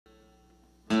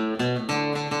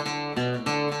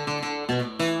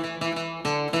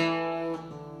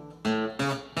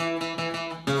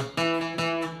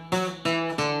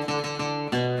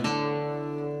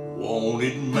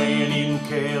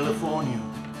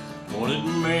Wanted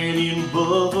man in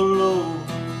Buffalo,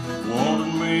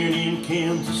 wanted man in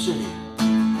Kansas City,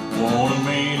 wanted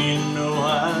man in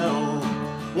Ohio,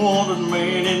 wanted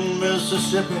man in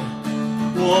Mississippi,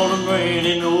 wanted man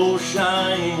in old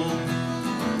Cheyenne.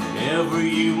 Wherever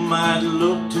you might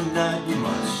look tonight, you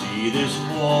might see this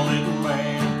wanted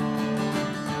man.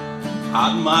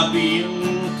 I might be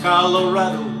in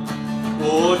Colorado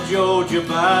or Georgia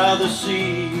by the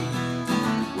sea,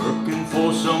 working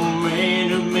for some man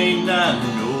who may not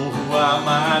know who I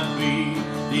might be.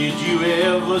 Did you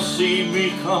ever see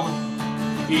me coming?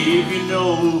 If you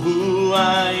know who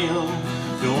I am,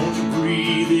 don't you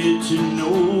breathe it to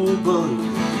nobody.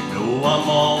 You know I'm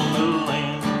on the land.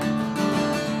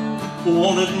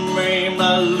 Wanted man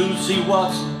by Lucy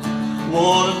Watson,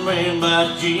 wanted man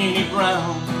by Jeannie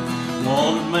Brown,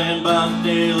 wanted man by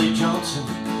Nellie Johnson,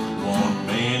 wanted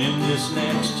man in this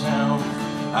next town.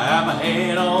 I've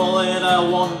had all that I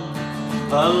wanted,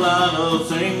 a lot of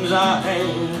things I had,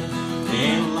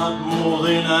 and a lot more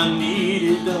than I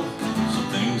needed, though, some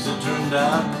things that turned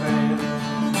out bad.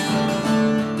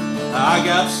 I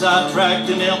got sidetracked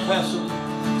in El Paso,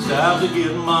 stopped to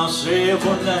get myself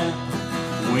a nap.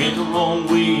 Went a long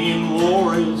way in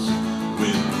Juarez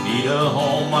with Anita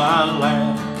on my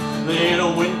lap. Then I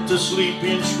went to sleep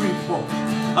in Shreveport.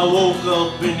 I woke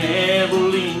up in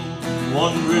Abilene,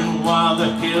 wondering why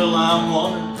the hell I'm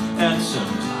wanted at some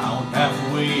town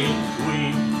halfway in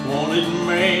between. Wanted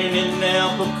man in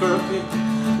Albuquerque,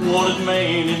 wanted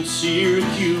man in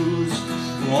Syracuse,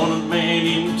 wanted man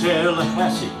in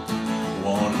Tallahassee,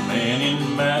 wanted man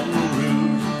in Baton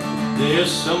Rouge.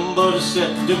 There's somebody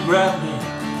set to grab me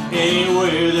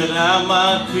anywhere that I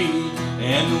might be,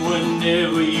 and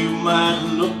whenever you might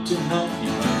look tonight,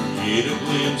 you might get a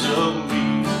glimpse of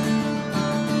me.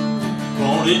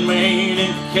 Wanted man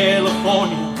in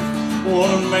California,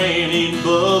 wanted man in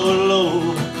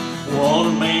Buffalo,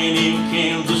 wanted man in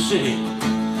Kansas City,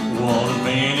 wanted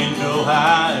man in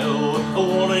Ohio,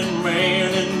 wanted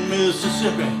man in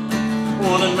Mississippi,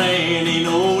 wanted man in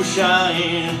old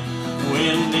Cheyenne.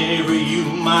 Whenever you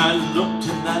might look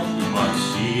tonight, you might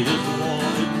see this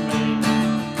wanted man.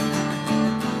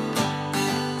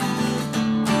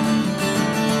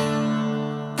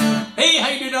 Hey, how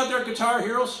you doing out there, guitar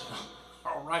heroes?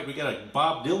 All right, we got a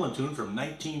Bob Dylan tune from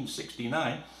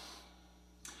 1969.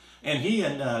 And he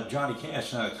and Johnny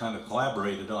Cash kind of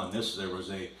collaborated on this. There was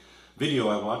a video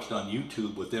I watched on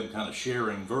YouTube with them kind of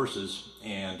sharing verses,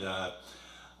 and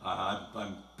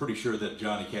I'm pretty sure that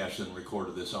Johnny Cash then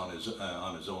recorded this on his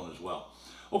own as well.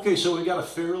 Okay, so we got a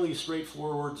fairly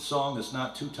straightforward song that's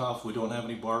not too tough. We don't have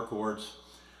any bar chords.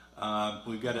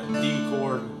 We've got a D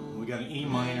chord, we got an E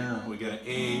minor, we got an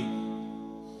A,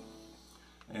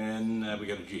 and we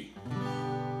got a G.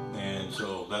 And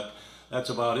so that's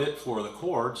about it for the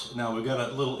chords. Now we've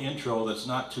got a little intro that's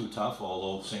not too tough,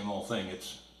 although same old thing.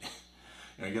 It's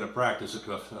you got to practice it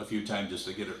a few times just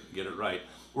to get it right.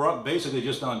 We're basically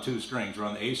just on two strings. We're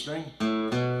on the A string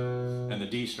and the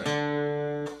D string.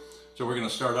 So we're going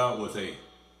to start out with a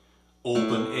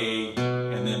open A,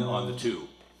 and then on the two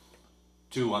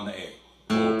on the A,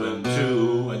 open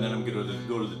 2, and then I'm going to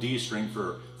go to the D string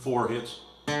for 4 hits.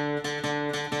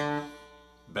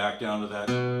 Back down to that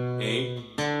A,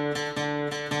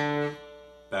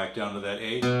 back down to that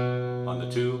A on the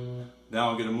 2. Now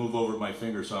I'm going to move over my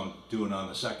finger, so I'm doing on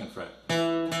the 2nd fret.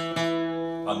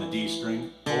 On the D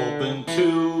string, open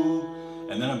 2,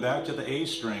 and then I'm back to the A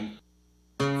string.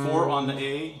 4 on the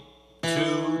A,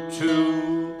 2,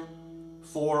 2,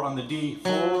 4 on the D,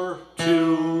 4,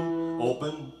 2,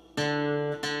 open, 3,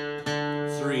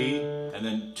 and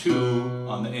then 2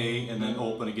 on the A, and then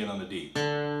open again on the D.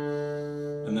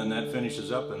 And then that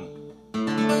finishes up, and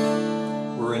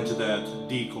we're into that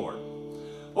D chord.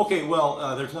 Okay,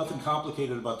 well, there's nothing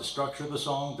complicated about the structure of the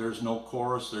song. There's no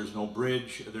chorus, there's no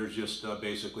bridge. There's just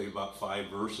basically about 5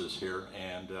 verses here,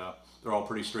 and they're all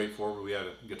pretty straightforward. We have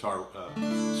a guitar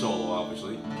solo,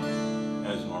 obviously,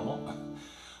 as normal.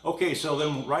 Okay, so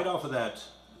then right off of that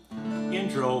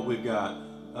intro, we've got,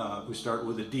 we start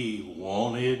with a D.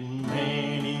 Wanted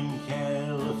man in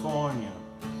California,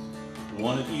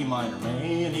 wanted E minor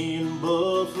man in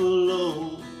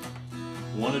Buffalo,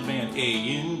 wanted man A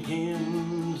in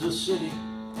Kansas City,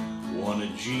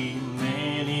 wanted G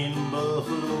man in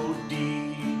Buffalo,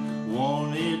 D,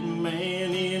 wanted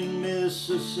man in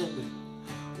Mississippi,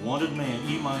 wanted man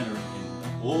E minor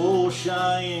in old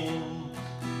Cheyenne.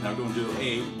 Now going to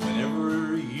A.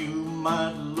 Whenever you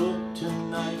might look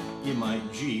tonight, you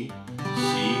might G,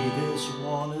 see this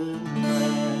wanted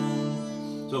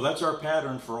man. So So that's our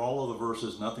pattern for all of the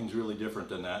verses. Nothing's really different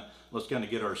than that. Let's kind of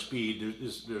get our speed.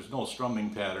 There's no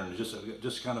strumming pattern. It's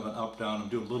just kind of an up down. I'm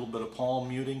doing a little bit of palm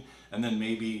muting, and then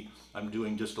maybe I'm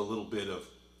doing just a little bit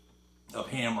of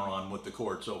hammer on with the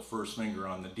chord. So first finger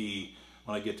on the D.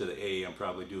 When I get to the A, I'm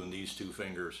probably doing these two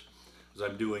fingers,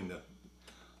 because I'm doing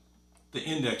the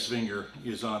index finger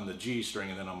is on the G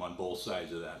string, and then I'm on both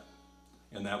sides of that.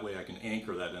 And that way I can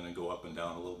anchor that in and go up and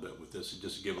down a little bit with this,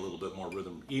 just to give a little bit more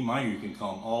rhythm. E minor you can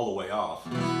come all the way off.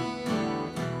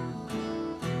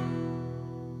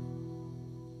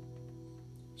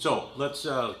 So let's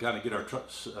kind of get our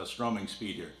strumming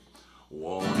speed here.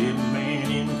 Wanted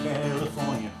man in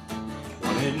California,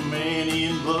 wanted man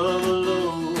in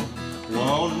Buffalo,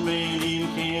 wanted man in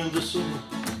Kansas City,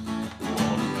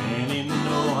 wanted man in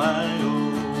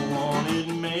Ohio, wanted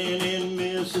man in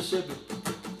Mississippi,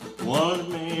 wanted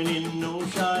man in no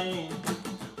Cheyenne.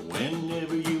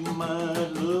 Whenever you might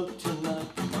look tonight,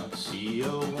 you might see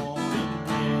a wanted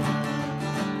man.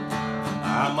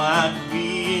 I might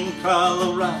be in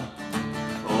Colorado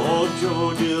or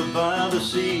Georgia by the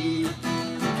sea,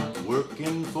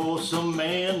 working for some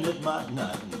man that might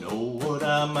not know what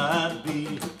I might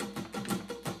be.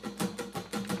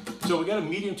 So we got a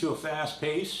medium to a fast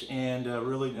pace, and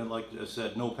really, like I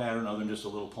said, no pattern other than just a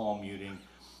little palm muting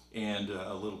and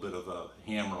a little bit of a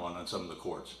hammer on some of the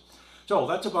chords. So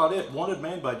that's about it. Wanted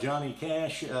Man by Johnny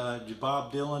Cash,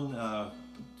 Bob Dylan,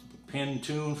 pen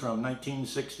tune from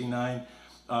 1969.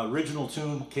 Original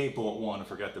tune, capo at 1, I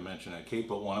forgot to mention that,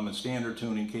 capo at 1. I'm in standard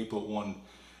tuning, capo at 1.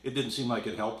 It didn't seem like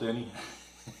it helped any.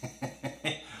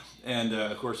 And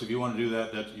of course, if you want to do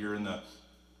that, you're in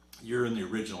the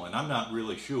original. And I'm not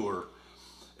really sure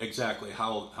exactly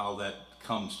how that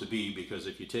comes to be, because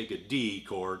if you take a D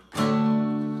chord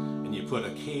and you put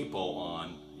a capo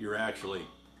on, you're actually,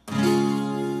 you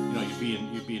know,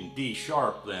 you'd be in D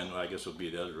sharp then. I guess it would be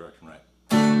the other direction, right?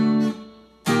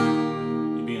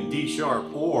 You'd be in D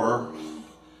sharp, or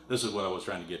this is what I was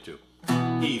trying to get to,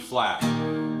 E flat.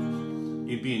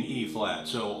 You'd be in E flat.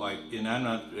 So and I'm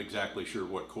not exactly sure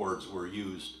what chords were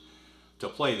used to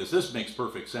play this. This makes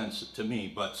perfect sense to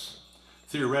me, but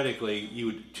theoretically you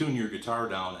would tune your guitar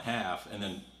down a half and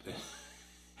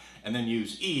then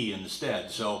use E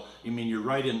instead. So you mean you're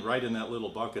right in that little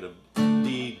bucket of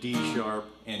D, D sharp,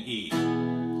 and E.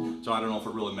 So I don't know if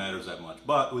it really matters that much.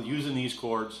 But with using these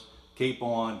chords, capo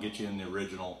on, get you in the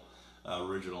original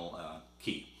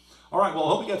key. All right, well, I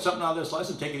hope you got something out of this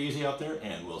lesson. Take it easy out there,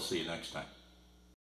 and we'll see you next time.